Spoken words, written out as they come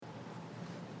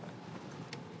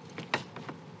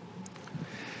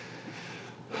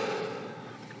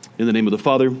In the name of the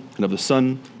Father, and of the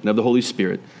Son, and of the Holy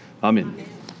Spirit. Amen.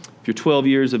 If you're 12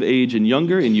 years of age and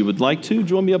younger and you would like to,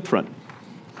 join me up front.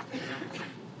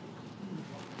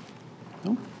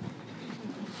 Oh.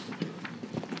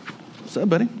 What's up,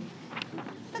 buddy?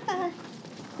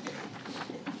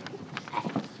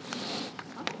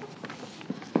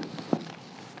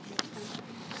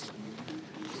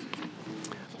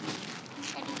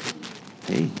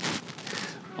 Hey.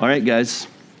 All right, guys.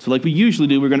 So like we usually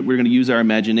do, we're going to use our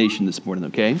imagination this morning,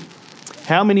 okay?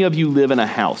 How many of you live in a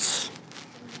house?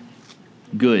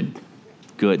 Good.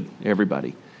 Good.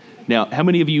 Everybody. Now, how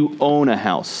many of you own a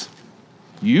house?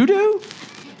 You do?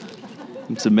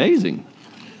 It's amazing.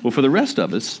 Well, for the rest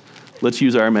of us, let's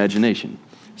use our imagination.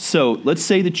 So let's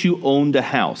say that you owned a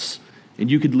house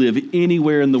and you could live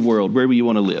anywhere in the world. Where would you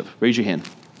want to live? Raise your hand.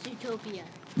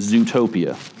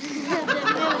 Zootopia.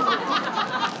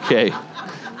 Okay.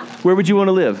 Where would you want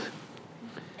to live?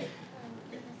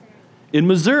 In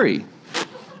Missouri.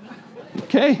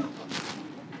 Okay.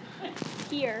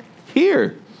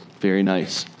 Here. Very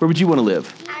nice. Where would you want to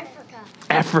live?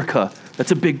 Africa. That's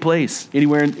a big place.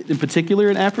 Anywhere in particular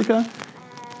in Africa?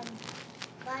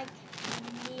 Like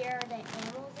near the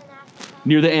animals in Africa.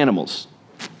 Near the animals.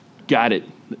 Got it.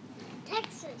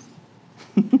 Texas.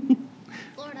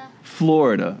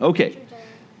 Florida. Okay.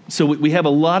 So we have a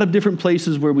lot of different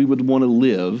places where we would want to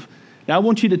live. Now I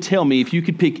want you to tell me if you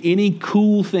could pick any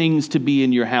cool things to be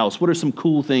in your house. What are some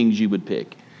cool things you would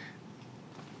pick?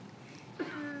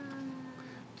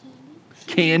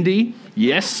 Candy?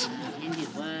 Yes. Candy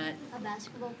what? A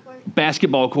basketball court.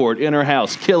 Basketball court in our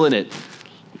house. Killing it.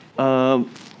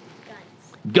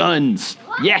 Guns.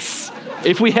 Yes.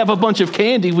 If we have a bunch of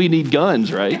candy, we need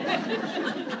guns, right?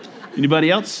 Anybody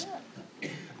else?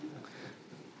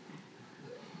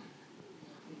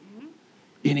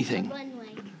 Anything.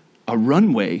 A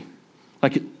runway?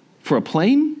 Like for a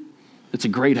plane? It's a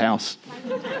great house.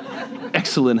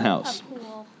 Excellent house.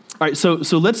 All right, so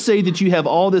let's say that you have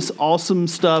all this awesome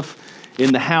stuff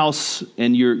in the house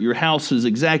and your house is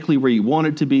exactly where you want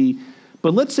it to be.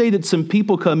 But let's say that some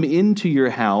people come into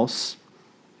your house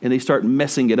and they start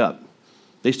messing it up.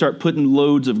 They start putting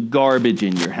loads of garbage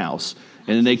in your house.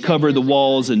 And then they cover the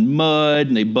walls in mud,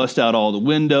 and they bust out all the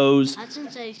windows.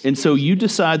 And so you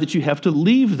decide that you have to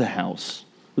leave the house.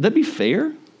 Would that be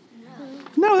fair?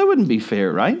 No, that wouldn't be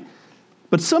fair, right?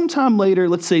 But sometime later,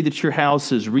 let's say that your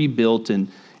house is rebuilt and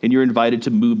you're invited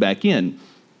to move back in.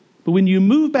 But when you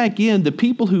move back in, the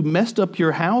people who messed up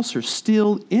your house are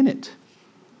still in it.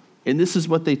 And this is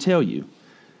what they tell you.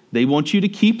 They want you to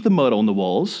keep the mud on the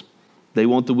walls. They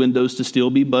want the windows to still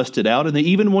be busted out, and they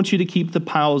even want you to keep the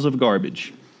piles of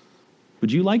garbage.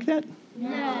 Would you like that?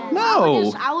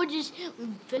 No. I would just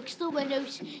fix the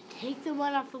windows, take the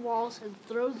mud off the walls, and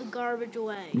throw the garbage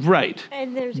away. Right.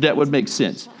 That would make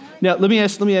sense. Now, let me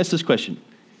ask this question.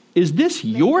 Is this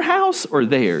your house or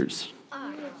theirs?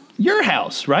 Your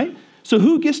house, right? So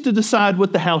who gets to decide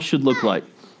what the house should look like?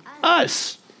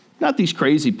 Us. Not these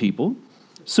crazy people.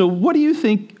 So what do you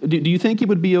think? Do you think it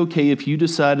would be okay if you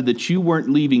decided that you weren't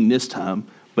leaving this time,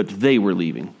 but they were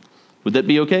leaving? Would that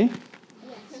be okay?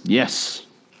 Yes.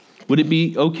 Would it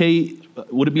be okay?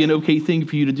 Would it be an okay thing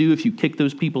for you to do if you kick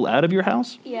those people out of your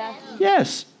house?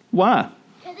 Yes. Why?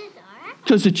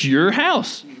 Because it's your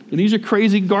house. And these are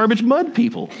crazy garbage mud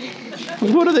people.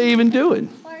 What are they even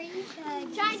doing? Or you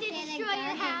could try to destroy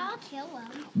your house. Kill them.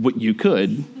 What you could.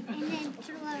 And then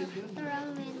throw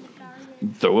them in the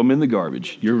garbage. Throw them in the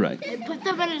garbage. You're right. And put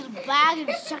them in his bag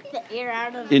and suck the air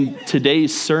out of it. In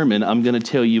today's sermon, I'm going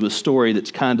to tell you a story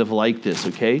that's kind of like this,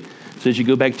 okay? So as you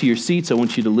go back to your seats, I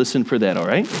want you to listen for that, all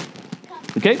right?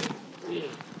 Okay?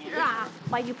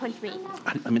 Why'd you punch me?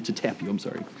 I meant to tap you. I'm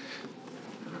sorry.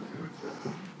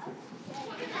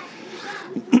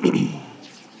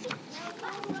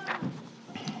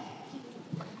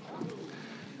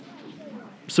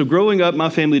 So growing up, my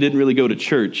family didn't really go to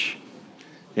church.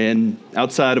 And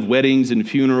outside of weddings and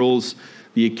funerals,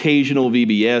 the occasional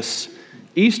VBS,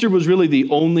 Easter was really the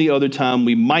only other time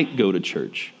we might go to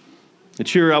church. And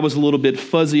sure, I was a little bit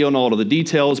fuzzy on all of the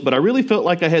details, but I really felt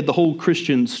like I had the whole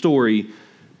Christian story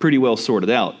pretty well sorted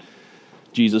out.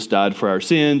 Jesus died for our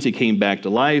sins, he came back to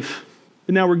life,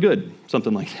 and now we're good,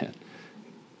 something like that.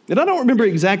 And I don't remember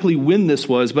exactly when this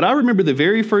was, but I remember the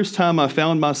very first time I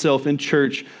found myself in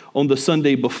church on the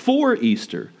Sunday before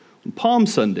Easter, on Palm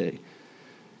Sunday.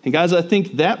 And guys, I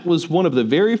think that was one of the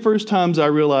very first times I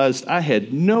realized I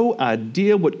had no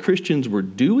idea what Christians were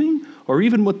doing or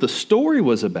even what the story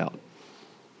was about.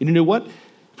 And you know what?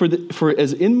 For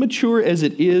as immature as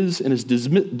it is and as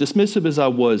dismissive as I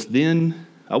was then,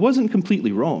 I wasn't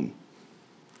completely wrong.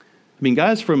 I mean,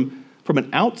 guys, from From an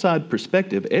outside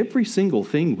perspective, every single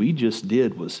thing we just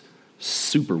did was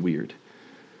super weird.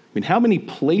 I mean, how many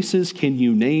places can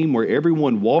you name where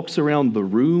everyone walks around the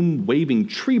room waving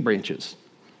tree branches?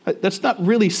 That's not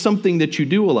really something that you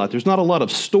do a lot. There's not a lot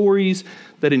of stories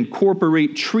that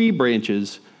incorporate tree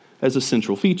branches as a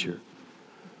central feature.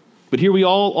 But here we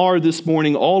all are this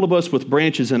morning, all of us with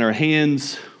branches in our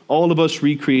hands, all of us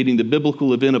recreating the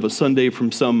biblical event of a Sunday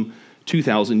from some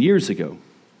 2,000 years ago.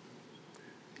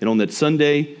 And on that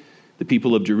Sunday, the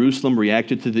people of Jerusalem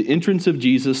reacted to the entrance of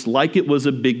Jesus like it was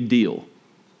a big deal.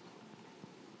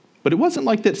 But it wasn't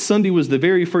like that Sunday was the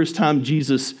very first time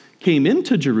Jesus came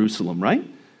into Jerusalem, right?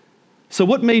 So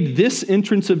what made this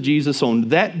entrance of Jesus on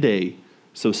that day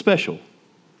so special?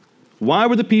 Why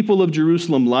were the people of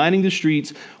Jerusalem lining the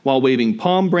streets while waving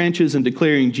palm branches and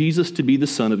declaring Jesus to be the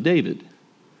Son of David?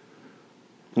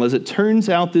 Well, as it turns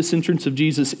out, this entrance of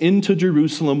Jesus into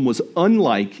Jerusalem was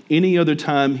unlike any other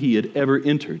time he had ever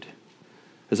entered.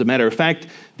 As a matter of fact,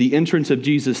 the entrance of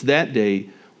Jesus that day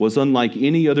was unlike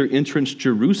any other entrance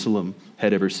Jerusalem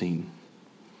had ever seen.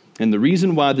 And the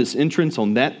reason why this entrance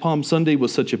on that Palm Sunday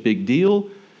was such a big deal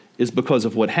is because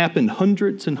of what happened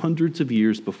hundreds and hundreds of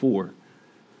years before.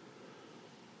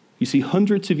 You see,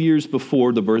 hundreds of years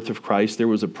before the birth of Christ, there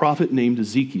was a prophet named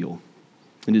Ezekiel.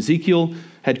 And Ezekiel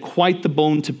had quite the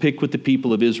bone to pick with the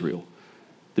people of Israel.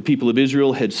 The people of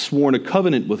Israel had sworn a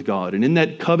covenant with God, and in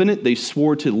that covenant, they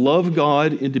swore to love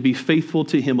God and to be faithful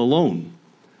to him alone.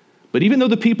 But even though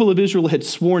the people of Israel had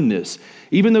sworn this,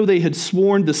 even though they had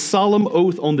sworn the solemn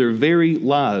oath on their very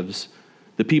lives,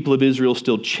 the people of Israel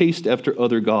still chased after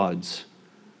other gods.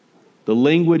 The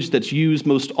language that's used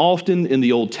most often in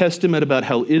the Old Testament about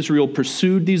how Israel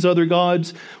pursued these other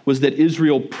gods was that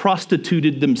Israel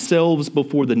prostituted themselves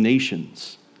before the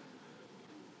nations.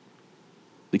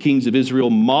 The kings of Israel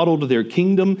modeled their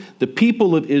kingdom. The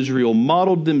people of Israel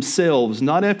modeled themselves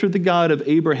not after the God of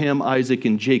Abraham, Isaac,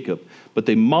 and Jacob, but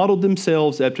they modeled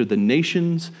themselves after the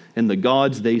nations and the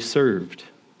gods they served.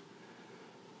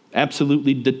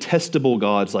 Absolutely detestable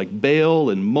gods like Baal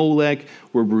and Molech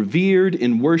were revered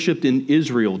and worshipped in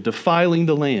Israel, defiling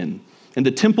the land. And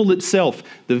the temple itself,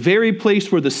 the very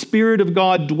place where the Spirit of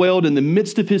God dwelled in the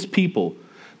midst of his people,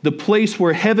 the place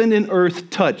where heaven and earth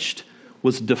touched,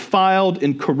 was defiled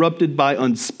and corrupted by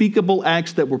unspeakable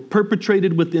acts that were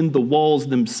perpetrated within the walls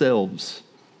themselves.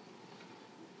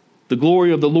 The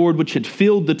glory of the Lord which had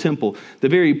filled the temple, the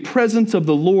very presence of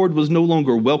the Lord was no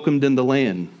longer welcomed in the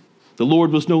land. The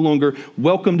Lord was no longer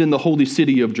welcomed in the holy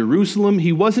city of Jerusalem.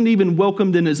 He wasn't even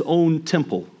welcomed in his own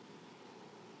temple.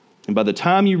 And by the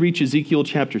time you reach Ezekiel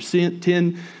chapter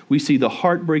 10, we see the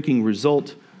heartbreaking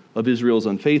result of Israel's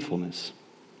unfaithfulness.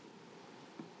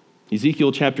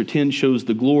 Ezekiel chapter 10 shows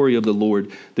the glory of the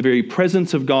Lord, the very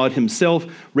presence of God himself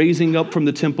raising up from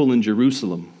the temple in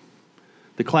Jerusalem.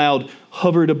 The cloud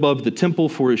hovered above the temple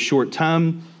for a short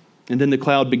time, and then the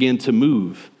cloud began to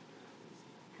move.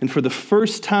 And for the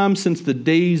first time since the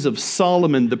days of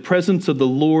Solomon, the presence of the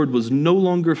Lord was no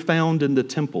longer found in the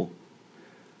temple.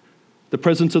 The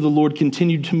presence of the Lord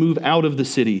continued to move out of the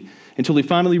city until he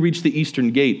finally reached the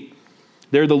eastern gate.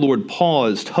 There the Lord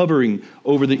paused, hovering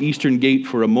over the eastern gate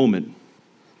for a moment,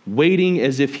 waiting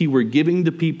as if he were giving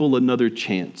the people another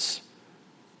chance.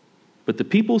 But the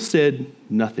people said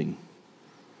nothing,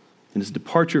 and his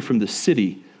departure from the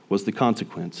city was the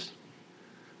consequence.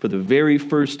 For the very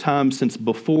first time since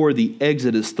before the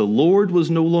Exodus, the Lord was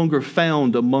no longer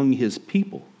found among his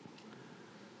people.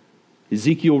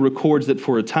 Ezekiel records that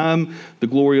for a time, the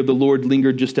glory of the Lord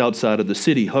lingered just outside of the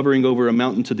city, hovering over a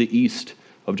mountain to the east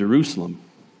of Jerusalem.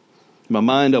 In my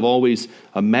mind, I've always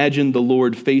imagined the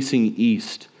Lord facing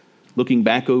east, looking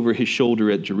back over his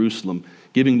shoulder at Jerusalem,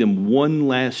 giving them one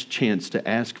last chance to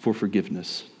ask for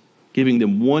forgiveness, giving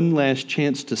them one last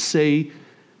chance to say,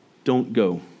 "Don't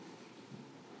go."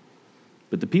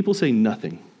 But the people say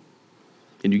nothing.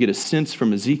 And you get a sense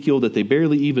from Ezekiel that they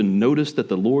barely even notice that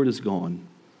the Lord is gone.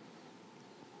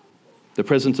 The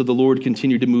presence of the Lord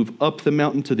continued to move up the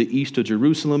mountain to the east of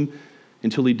Jerusalem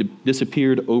until he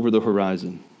disappeared over the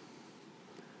horizon.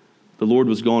 The Lord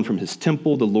was gone from his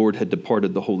temple. The Lord had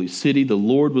departed the holy city. The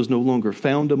Lord was no longer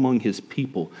found among his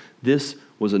people. This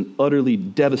was an utterly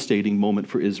devastating moment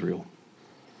for Israel.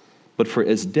 But for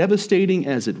as devastating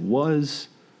as it was,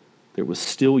 there was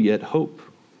still yet hope.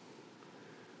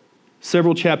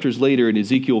 Several chapters later in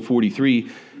Ezekiel 43,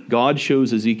 God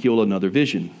shows Ezekiel another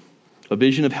vision, a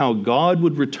vision of how God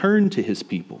would return to his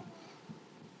people.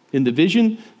 In the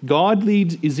vision, God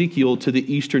leads Ezekiel to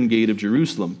the eastern gate of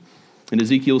Jerusalem, and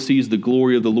Ezekiel sees the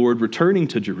glory of the Lord returning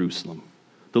to Jerusalem.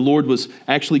 The Lord was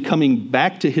actually coming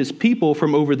back to his people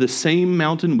from over the same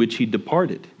mountain which he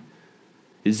departed.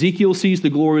 Ezekiel sees the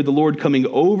glory of the Lord coming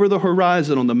over the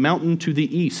horizon on the mountain to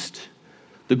the east.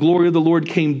 The glory of the Lord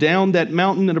came down that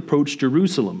mountain and approached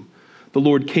Jerusalem. The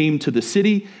Lord came to the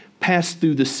city, passed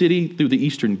through the city through the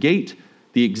eastern gate,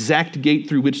 the exact gate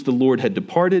through which the Lord had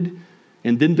departed,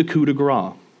 and then the coup de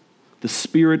grace. The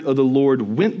Spirit of the Lord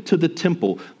went to the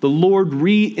temple. The Lord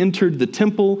re-entered the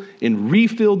temple and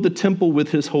refilled the temple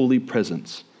with his holy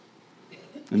presence.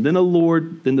 And then the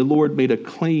Lord made a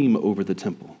claim over the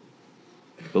temple.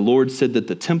 The Lord said that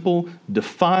the temple,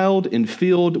 defiled and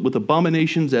filled with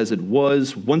abominations as it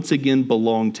was, once again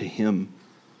belonged to him.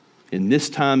 And this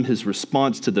time his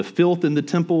response to the filth in the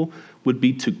temple would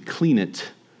be to clean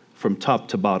it from top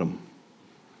to bottom.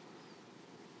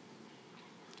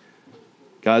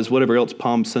 Guys, whatever else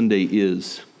Palm Sunday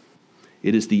is,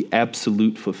 it is the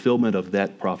absolute fulfillment of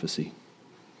that prophecy.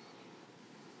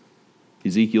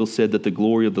 Ezekiel said that the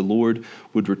glory of the Lord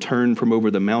would return from over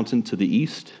the mountain to the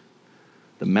east.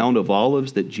 The Mount of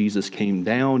Olives that Jesus came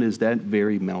down is that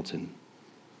very mountain.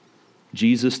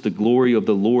 Jesus, the glory of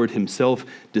the Lord himself,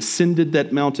 descended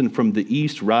that mountain from the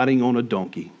east riding on a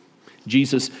donkey.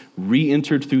 Jesus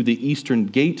re-entered through the eastern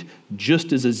gate,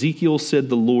 just as Ezekiel said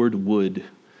the Lord would.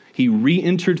 He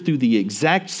re-entered through the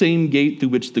exact same gate through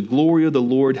which the glory of the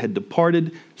Lord had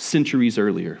departed centuries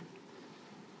earlier.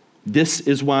 This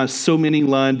is why so many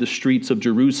lined the streets of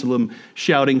Jerusalem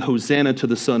shouting, "Hosanna to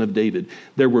the Son of David."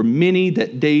 There were many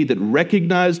that day that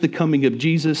recognized the coming of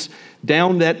Jesus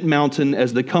down that mountain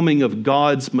as the coming of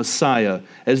God's Messiah,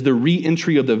 as the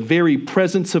re-entry of the very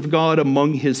presence of God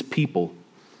among his people.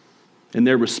 And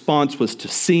their response was to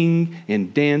sing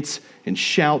and dance and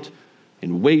shout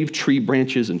and wave tree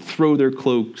branches and throw their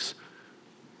cloaks.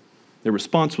 Their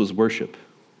response was worship.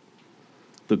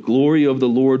 The glory of the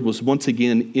Lord was once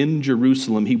again in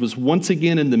Jerusalem. He was once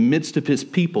again in the midst of his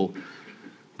people,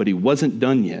 but he wasn't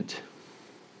done yet.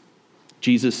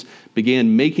 Jesus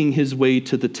began making his way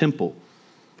to the temple,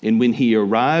 and when he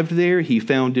arrived there, he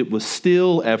found it was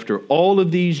still, after all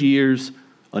of these years,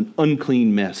 an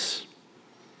unclean mess.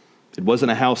 It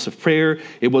wasn't a house of prayer.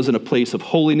 It wasn't a place of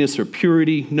holiness or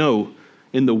purity. No,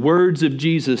 in the words of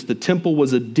Jesus, the temple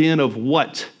was a den of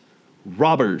what?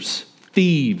 Robbers,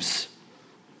 thieves.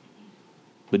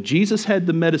 But Jesus had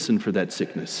the medicine for that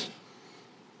sickness.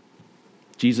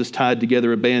 Jesus tied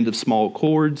together a band of small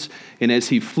cords, and as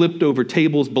he flipped over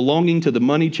tables belonging to the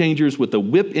money changers with a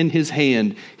whip in his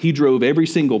hand, he drove every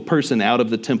single person out of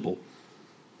the temple.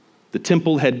 The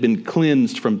temple had been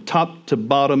cleansed from top to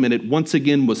bottom, and it once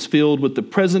again was filled with the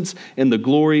presence and the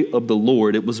glory of the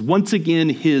Lord. It was once again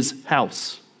his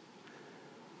house.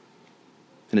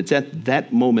 And it's at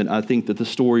that moment, I think, that the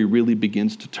story really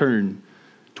begins to turn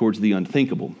towards the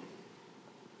unthinkable.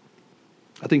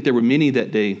 I think there were many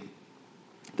that day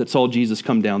that saw Jesus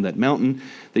come down that mountain.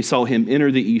 They saw him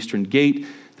enter the eastern gate.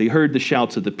 They heard the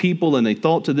shouts of the people, and they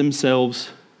thought to themselves,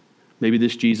 maybe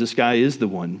this Jesus guy is the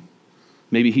one.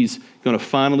 Maybe he's going to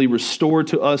finally restore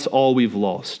to us all we've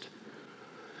lost.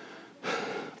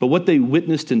 But what they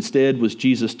witnessed instead was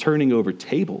Jesus turning over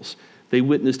tables. They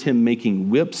witnessed him making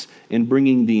whips and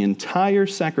bringing the entire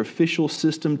sacrificial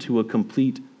system to a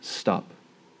complete stop.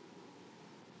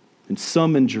 And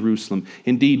some in Jerusalem,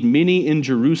 indeed many in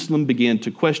Jerusalem, began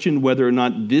to question whether or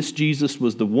not this Jesus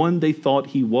was the one they thought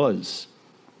he was.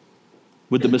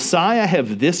 Would the Messiah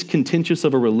have this contentious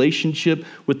of a relationship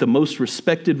with the most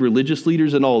respected religious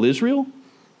leaders in all Israel?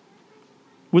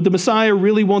 Would the Messiah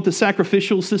really want the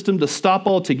sacrificial system to stop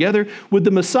altogether? Would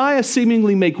the Messiah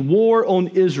seemingly make war on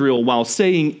Israel while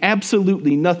saying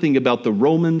absolutely nothing about the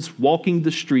Romans walking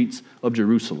the streets of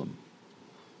Jerusalem?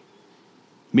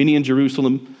 Many in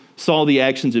Jerusalem saw the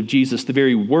actions of Jesus, the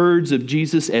very words of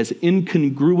Jesus, as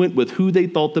incongruent with who they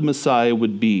thought the Messiah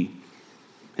would be.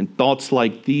 And thoughts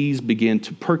like these began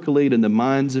to percolate in the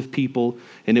minds of people,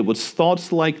 and it was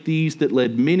thoughts like these that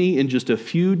led many in just a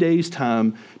few days'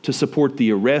 time to support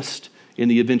the arrest and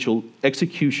the eventual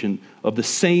execution of the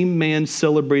same man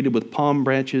celebrated with palm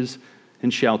branches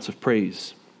and shouts of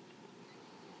praise.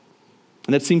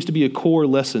 And that seems to be a core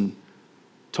lesson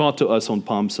taught to us on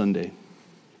Palm Sunday.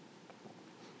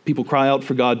 People cry out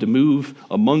for God to move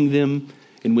among them,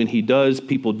 and when he does,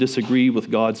 people disagree with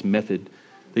God's method.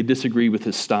 They disagree with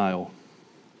his style.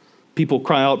 People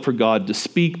cry out for God to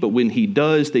speak, but when he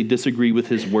does, they disagree with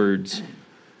his words.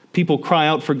 People cry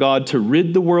out for God to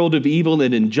rid the world of evil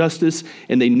and injustice,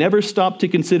 and they never stop to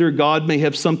consider God may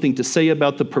have something to say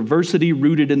about the perversity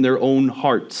rooted in their own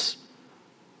hearts.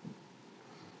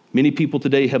 Many people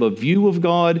today have a view of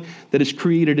God that is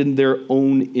created in their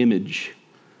own image.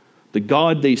 The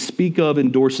God they speak of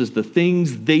endorses the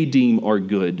things they deem are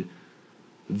good.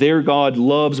 Their God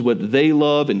loves what they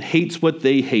love and hates what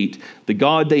they hate. The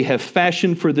God they have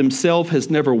fashioned for themselves has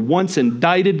never once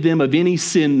indicted them of any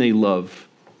sin they love.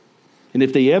 And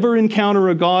if they ever encounter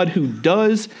a God who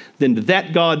does, then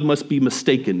that God must be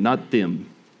mistaken, not them.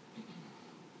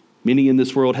 Many in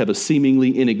this world have a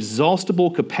seemingly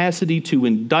inexhaustible capacity to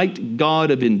indict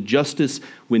God of injustice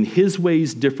when his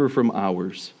ways differ from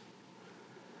ours.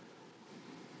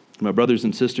 My brothers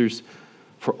and sisters,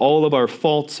 for all of our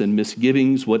faults and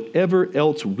misgivings, whatever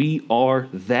else we are,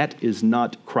 that is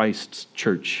not Christ's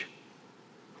church.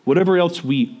 Whatever else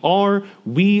we are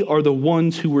the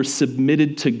ones who were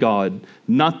submitted to God,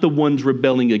 not the ones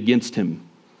rebelling against him.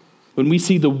 When we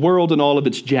see the world and all of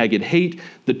its jagged hate,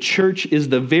 the church is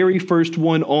the very first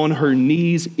one on her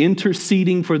knees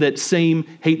interceding for that same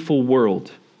hateful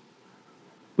world.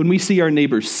 When we see our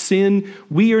neighbors sin,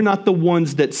 we are not the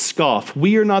ones that scoff.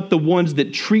 We are not the ones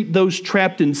that treat those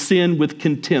trapped in sin with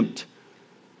contempt.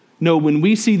 No, when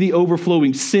we see the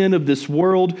overflowing sin of this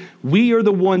world, we are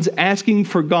the ones asking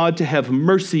for God to have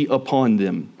mercy upon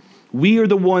them. We are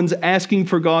the ones asking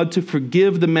for God to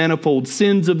forgive the manifold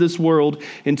sins of this world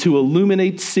and to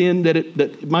illuminate sin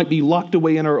that might be locked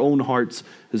away in our own hearts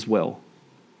as well.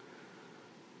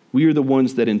 We are the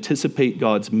ones that anticipate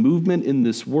God's movement in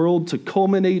this world to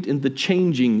culminate in the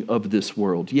changing of this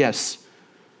world. Yes,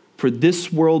 for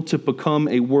this world to become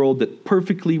a world that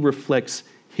perfectly reflects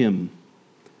him.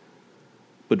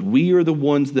 But we are the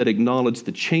ones that acknowledge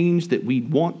the change that we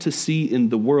want to see in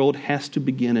the world has to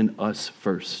begin in us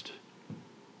first.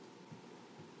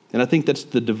 And I think that's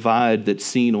the divide that's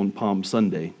seen on Palm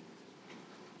Sunday.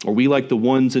 Are we like the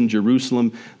ones in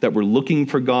Jerusalem that were looking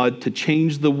for God to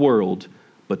change the world,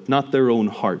 but not their own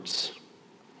hearts?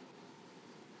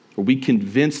 Are we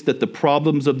convinced that the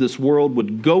problems of this world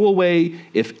would go away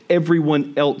if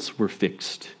everyone else were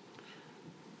fixed?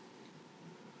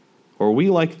 Or are we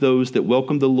like those that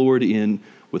welcomed the Lord in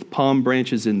with palm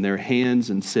branches in their hands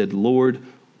and said, Lord,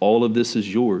 all of this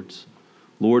is yours.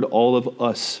 Lord, all of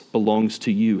us belongs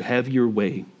to you. Have your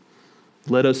way.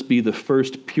 Let us be the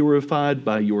first purified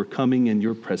by your coming and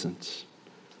your presence.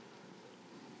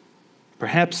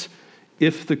 Perhaps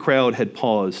if the crowd had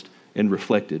paused and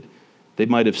reflected, they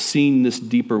might have seen this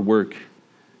deeper work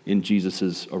in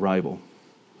Jesus' arrival.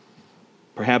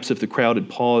 Perhaps if the crowd had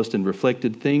paused and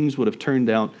reflected, things would have turned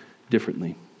out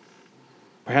differently.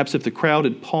 Perhaps if the crowd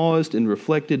had paused and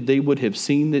reflected, they would have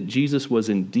seen that Jesus was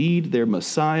indeed their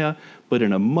Messiah, but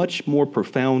in a much more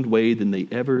profound way than they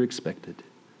ever expected.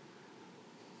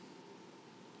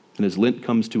 And as Lent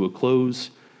comes to a close,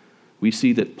 we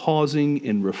see that pausing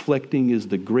and reflecting is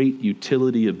the great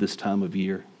utility of this time of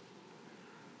year.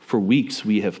 For weeks,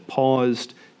 we have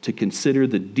paused to consider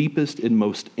the deepest and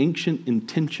most ancient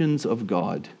intentions of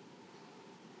God.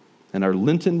 And our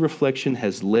Lenten reflection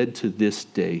has led to this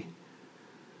day,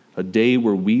 a day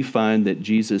where we find that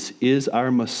Jesus is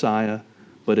our Messiah,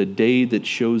 but a day that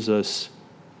shows us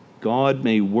God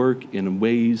may work in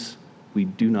ways we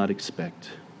do not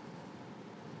expect.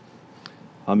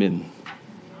 Amen.